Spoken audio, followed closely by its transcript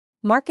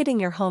Marketing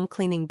your home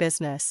cleaning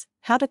business,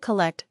 how to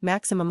collect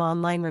maximum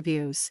online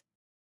reviews.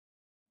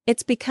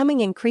 It's becoming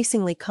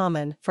increasingly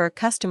common for a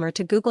customer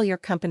to Google your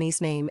company's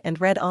name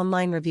and read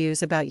online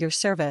reviews about your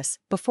service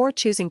before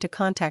choosing to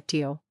contact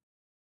you.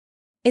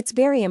 It's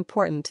very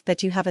important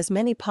that you have as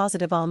many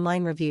positive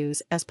online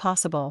reviews as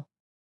possible.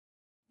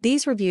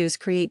 These reviews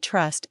create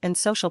trust and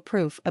social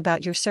proof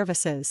about your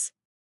services.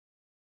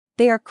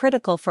 They are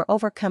critical for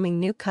overcoming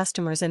new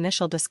customers'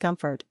 initial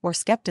discomfort or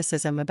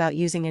skepticism about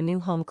using a new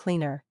home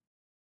cleaner.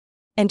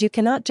 And you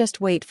cannot just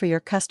wait for your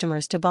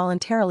customers to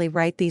voluntarily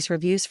write these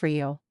reviews for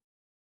you.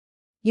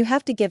 You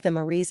have to give them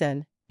a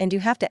reason, and you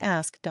have to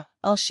ask.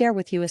 I'll share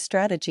with you a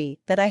strategy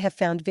that I have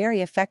found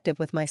very effective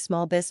with my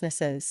small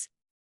businesses.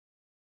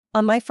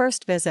 On my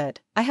first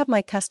visit, I have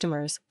my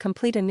customers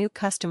complete a new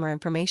customer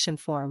information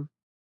form.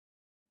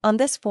 On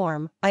this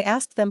form, I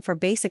asked them for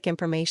basic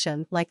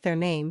information like their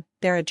name,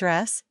 their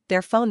address,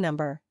 their phone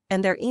number,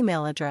 and their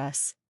email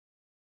address.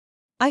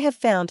 I have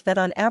found that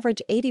on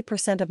average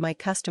 80% of my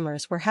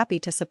customers were happy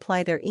to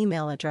supply their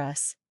email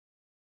address.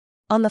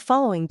 On the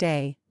following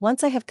day,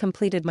 once I have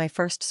completed my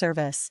first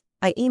service,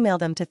 I email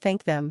them to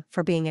thank them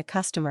for being a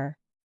customer.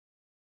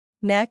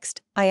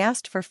 Next, I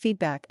asked for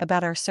feedback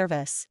about our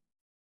service.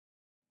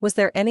 Was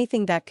there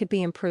anything that could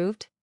be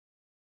improved?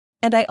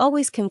 And I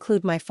always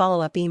conclude my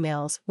follow-up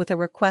emails with a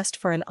request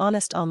for an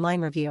honest online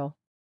review.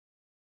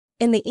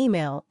 In the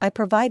email, I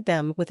provide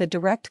them with a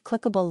direct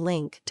clickable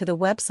link to the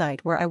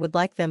website where I would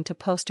like them to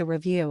post a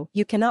review.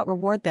 You cannot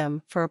reward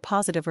them for a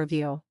positive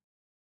review.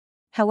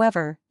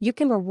 However, you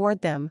can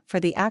reward them for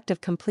the act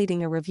of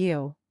completing a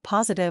review,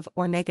 positive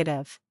or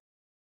negative.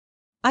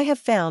 I have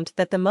found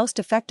that the most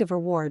effective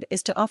reward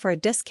is to offer a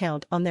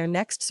discount on their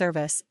next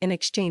service in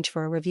exchange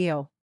for a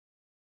review.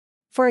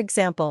 For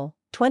example,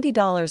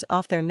 $20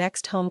 off their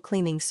next home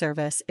cleaning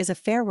service is a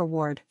fair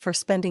reward for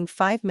spending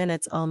 5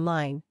 minutes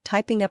online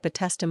typing up a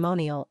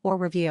testimonial or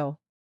review.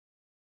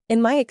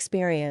 In my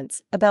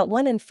experience, about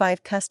 1 in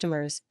 5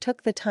 customers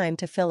took the time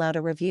to fill out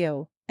a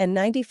review, and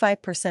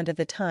 95% of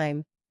the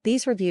time,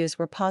 these reviews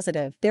were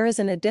positive. There is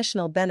an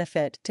additional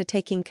benefit to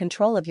taking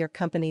control of your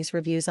company's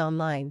reviews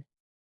online.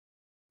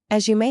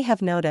 As you may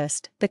have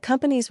noticed, the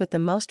companies with the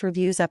most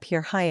reviews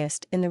appear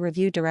highest in the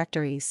review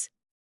directories.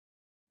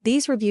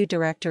 These review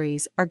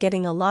directories are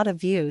getting a lot of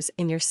views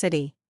in your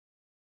city.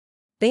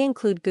 They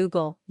include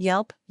Google,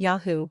 Yelp,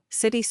 Yahoo,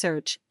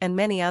 CitySearch, and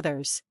many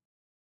others.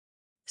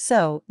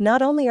 So,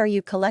 not only are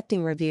you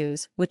collecting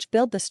reviews which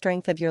build the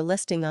strength of your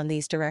listing on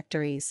these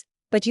directories,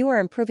 but you are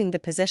improving the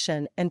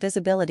position and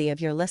visibility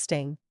of your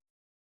listing.